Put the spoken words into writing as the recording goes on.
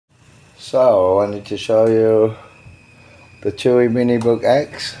So I wanted to show you the Chuwi Minibook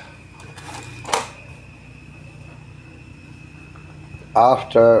X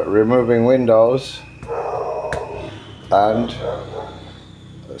after removing windows and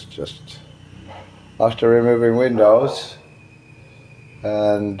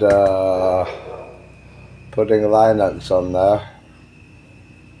putting Linux on there,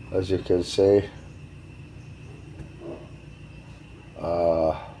 as you can see.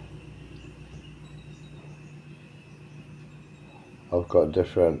 I've got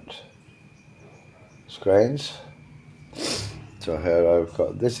different screens. So here I've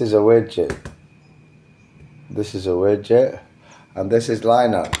got, this is a widget, and this is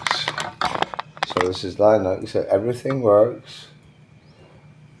Linux. So this is Linux, so everything works.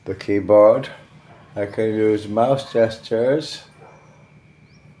 The keyboard, I can use mouse gestures,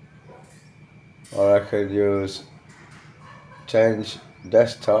 or I can use change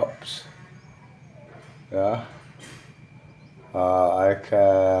desktops. Yeah. I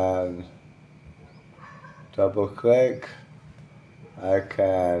can double click. I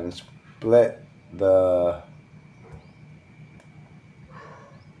can split the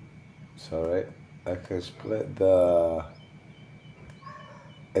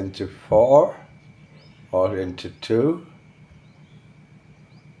into 4 or into 2.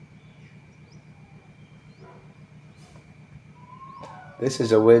 This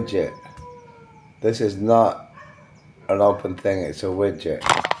is a widget. This is not an open thing, it's a widget.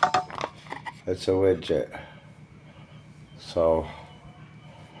 It's a widget. So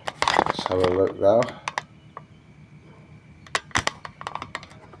let's have a look now.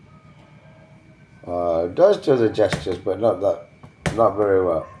 It does do the gestures, but not very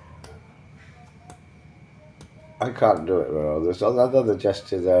well. I can't do it very well. There's another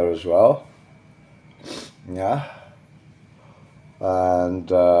gesture there as well. Yeah. And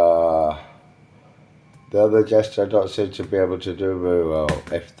the other gesture I don't seem to be able to do very well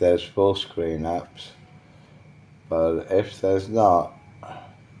if there's full screen apps. But if there's not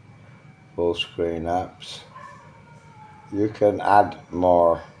full screen apps, you can add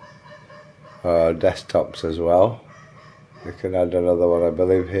more desktops as well. You can add another one, I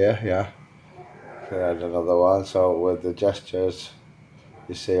believe, here. Yeah, you can add another one. So with the gestures,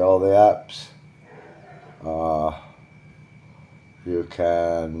 you see all the apps. You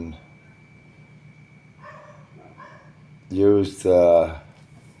can use the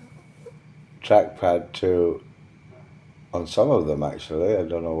trackpad to, on some of them actually, I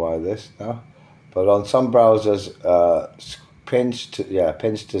don't know why this now, but on some browsers, pinch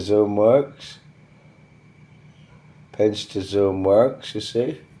to zoom works. Pinch to zoom works, you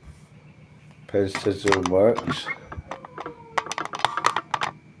see. Pinch to zoom works.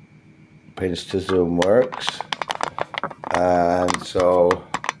 Pinch to zoom works. And so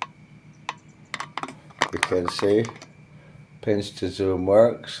you can see pinch to zoom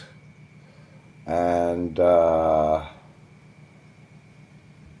works, and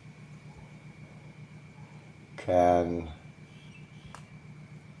can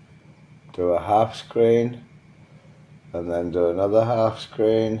do a half screen and then do another half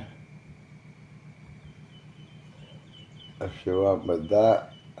screen if you want with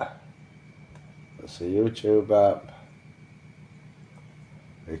that. That's a YouTube app.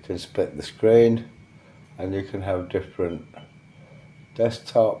 You can split the screen and you can have different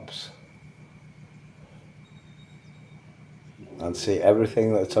desktops and see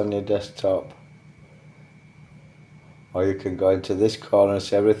everything that's on your desktop. Or you can go into this corner and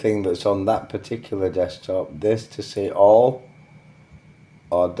see everything that's on that particular desktop. This to see all,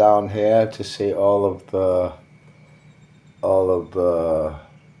 or down here to see all of the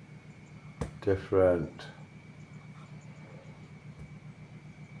different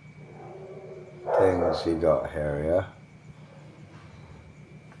things you got here, yeah.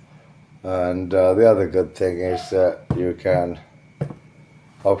 And the other good thing is that you can,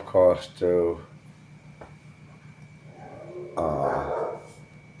 of course, do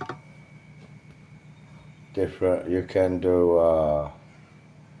you can do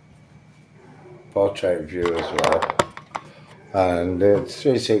portrait view as well, and it's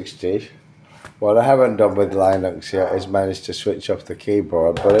 360. What I haven't done with Linux yet is managed to switch off the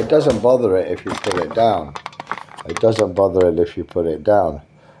keyboard, but it doesn't bother it if you put it down. It doesn't bother it if you put it down.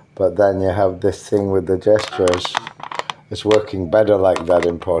 But then you have this thing with the gestures. It's working better like that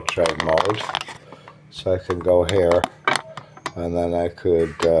in portrait mode. So I can go here, and then I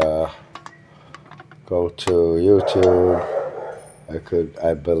could go to YouTube.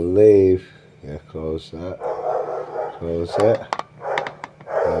 I believe, yeah, close that, close it.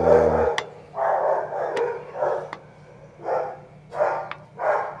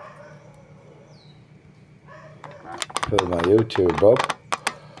 fill my YouTube up,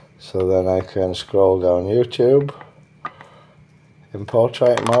 so then I can scroll down YouTube in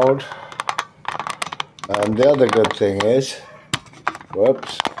portrait mode. And the other good thing is,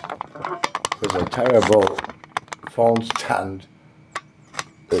 whoops, there's a terrible phone stand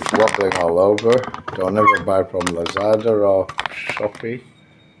that's wobbling all over. Don't ever buy from Lazada or Shopee.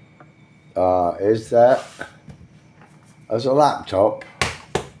 Is that as a laptop,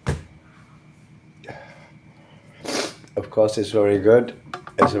 of course it's very good.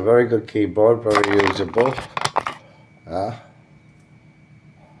 It's a very good keyboard, very usable.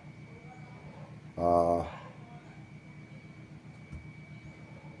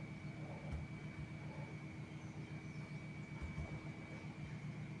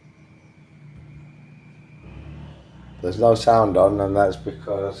 There's no sound on, and that's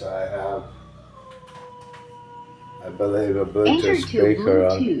because I have, I believe, a Bluetooth speaker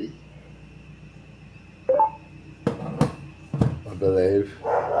on. I believe.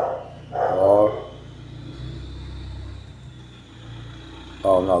 Or,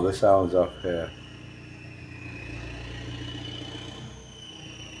 oh no, the sound's off here.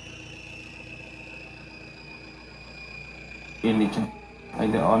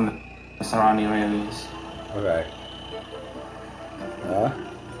 Like on the surrounding areas. Okay.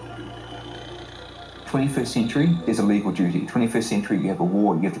 21st century, there's a legal duty. 21st century, you have a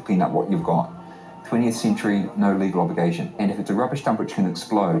war, you have to clean up what you've got. 20th century, no legal obligation. And if it's a rubbish dump which can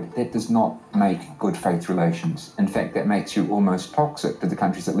explode, that does not make good faith relations. In fact, that makes you almost toxic to the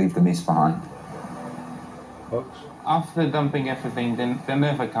countries that leave the mess behind. Oops. After dumping everything, then they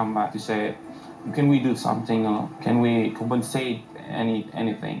never come back to say, can we do something, or can we compensate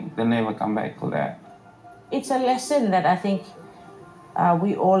anything? They never come back for that. It's a lesson that I think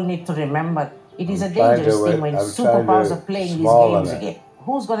we all need to remember. It is a dangerous thing when superpowers are playing these games again.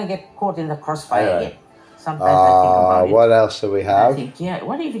 Who's going to get caught in the crossfire again? Sometimes I think about it. What else do we have? I think, yeah,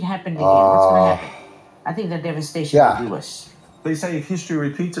 what if it happened again? What's going to happen? I think the devastation will do us. They say if history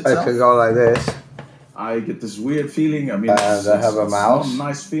repeats itself. I can go like this. I get this weird feeling. I mean, and I have a mouse. It's not a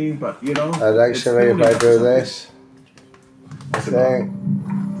nice feeling, but you know. And actually, if I do this, I think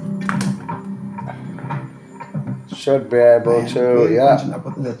should be able to, yeah.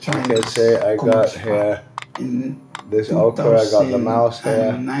 You can see I got here this ochre, I got the mouse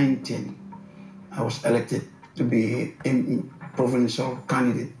here. In 2019, I was elected to be a provincial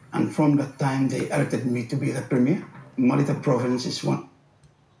candidate, and from that time they elected me to be the premier. Malita province is one.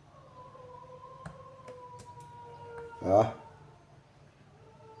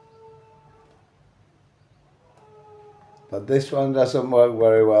 But this one doesn't work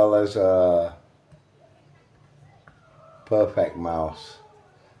very well as a perfect mouse.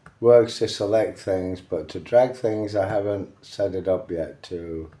 Works to select things, but to drag things I haven't set it up yet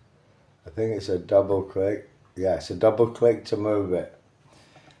to, I think it's a double click. Yeah, it's a double click to move it.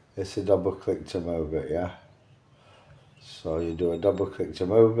 It's a double click to move it, yeah. So you do a double click to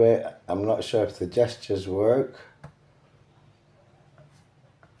move it. I'm not sure if the gestures work.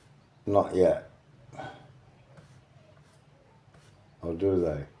 Not yet. Or do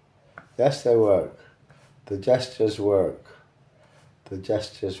they? Yes, they work. The gestures work. The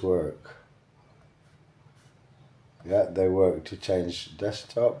gestures work. Yeah, they work to change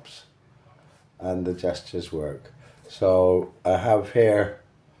desktops, and the gestures work. So I have here,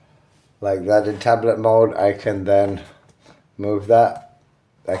 like that in tablet mode, I can then move that.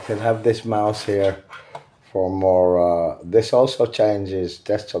 I can have this mouse here for more, this also changes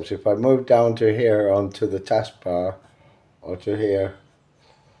desktops. If I move down to here onto the taskbar, or to here,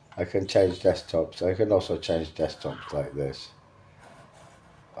 I can change desktops. I can also change desktops like this.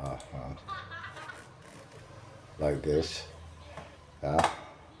 Like this. Yeah.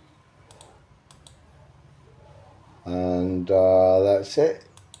 And that's it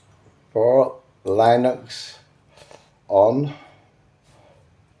for Linux on.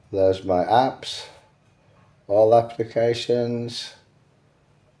 There's my apps, all applications.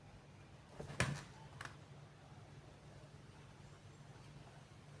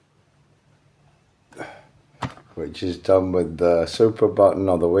 Which is done with the super button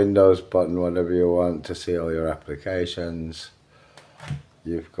or the Windows button, whatever you want to see all your applications.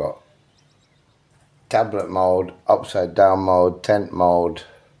 You've got tablet mode, upside down mode, tent mode.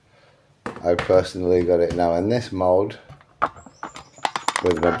 I personally got it now in this mode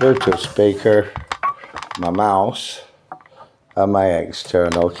with my Bluetooth speaker, my mouse, and my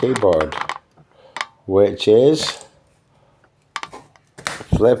external keyboard, which is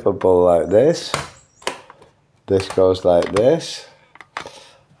flippable like this. This goes like this,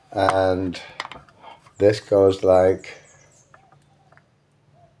 and this goes like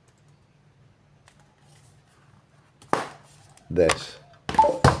this,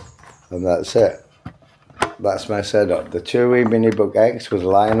 and that's it. That's my setup. The Chuwi Minibook X with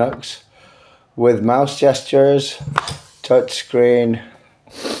Linux, with mouse gestures, touch screen,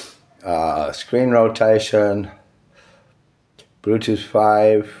 screen rotation, Bluetooth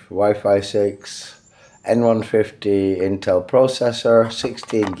 5, Wi-Fi 6, N150 Intel processor,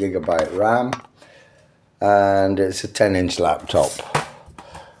 16GB RAM, and it's a 10-inch laptop.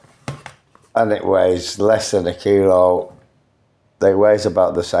 And it weighs less than a kilo. It weighs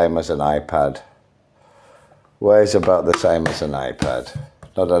about the same as an iPad. Weighs about the same as an iPad.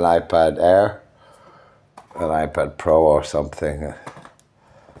 Not an iPad Air, an iPad Pro or something.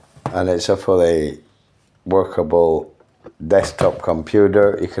 And it's a fully workable desktop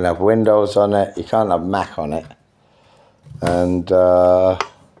computer. You can have Windows on it. You can't have Mac on it. And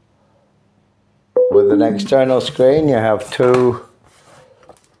with an external screen, you have two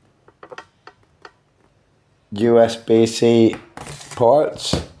USB-C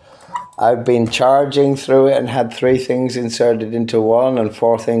ports. I've been charging through it and had 3 things inserted into one and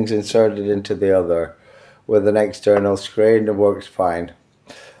 4 things inserted into the other. With an external screen, it works fine.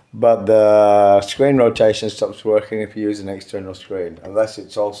 But the screen rotation stops working if you use an external screen, unless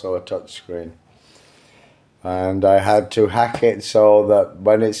it's also a touch screen. And I had to hack it so that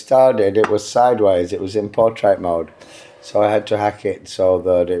when it started, it was sideways. It was in portrait mode. So I had to hack it so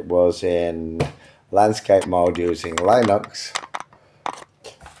that it was in landscape mode using Linux.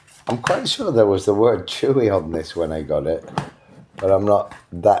 I'm quite sure there was the word Chuwi on this when I got it, but I'm not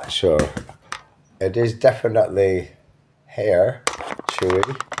that sure. It is definitely here,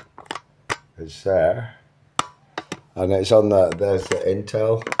 Chuwi. It's there. And it's on there's the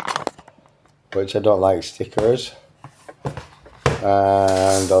Intel, which I don't like stickers.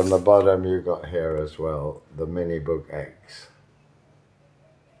 And on the bottom you got here as well, the Minibook X.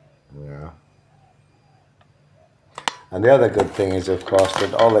 Yeah. And the other good thing is, of course,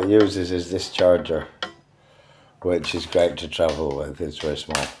 that all it uses is this charger, which is great to travel with. It's very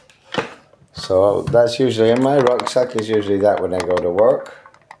small. So that's usually in my rucksack, is usually that when I go to work.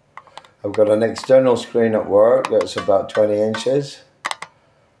 I've got an external screen at work that's about 20 inches.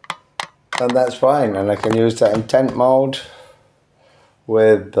 And that's fine. And I can use that in tent mode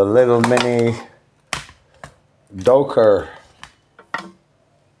with the little mini Docker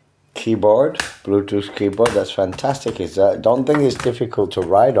keyboard, Bluetooth keyboard. That's fantastic. I don't think it's difficult to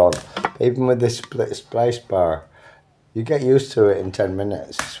write on, even with this split space bar. You get used to it in 10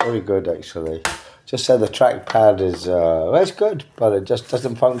 minutes. It's very good, actually. Just say the trackpad is, well, it's good, but it just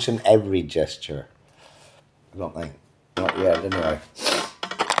doesn't function every gesture. I don't think. Not yet, anyway.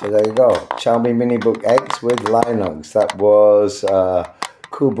 So there you go. Chuwi Minibook X with Linux. That was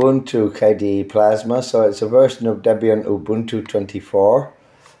Kubuntu KDE Plasma. So it's a version of Debian Ubuntu 24.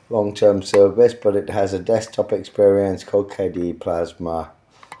 Long-term service, but it has a desktop experience called KDE Plasma,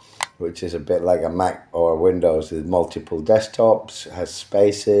 which is a bit like a Mac or Windows with multiple desktops. It has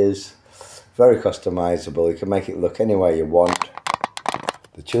spaces, very customizable. You can make it look any way you want.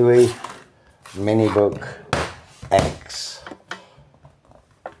 The Chuwi Minibook X.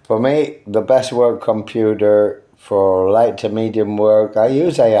 For me, the best work computer for light to medium work. I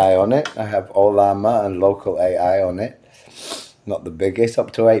use AI on it. I have Olama and local AI on it. Not the biggest,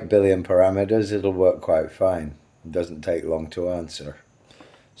 up to 8 billion parameters, it'll work quite fine. It doesn't take long to answer.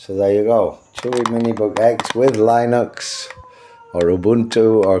 So there you go, Chuwi Minibook X with Linux, or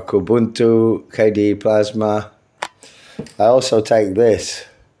Ubuntu, or Kubuntu, KDE Plasma. I also take this.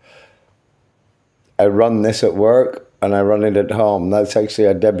 I run this at work, and I run it at home. That's actually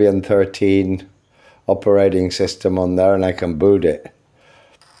a Debian 13 operating system on there, and I can boot it.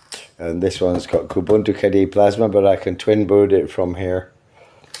 And this one's got Kubuntu KDE Plasma, but I can twin boot it from here.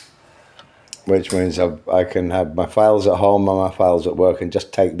 Which means I can have my files at home and my files at work, and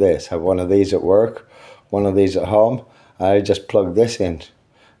just take this. Have one of these at work, one of these at home. I just plug this in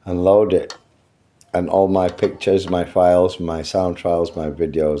and load it. And all my pictures, my files, my sound files, my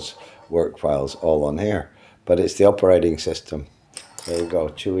videos, work files, all on here. But it's the operating system. There you go,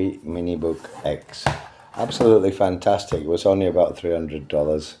 Chuwi Minibook X. Absolutely fantastic. It was only about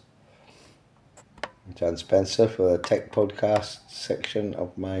 $300. John Spencer for the Tech Podcast section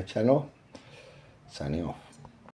of my channel. Signing off.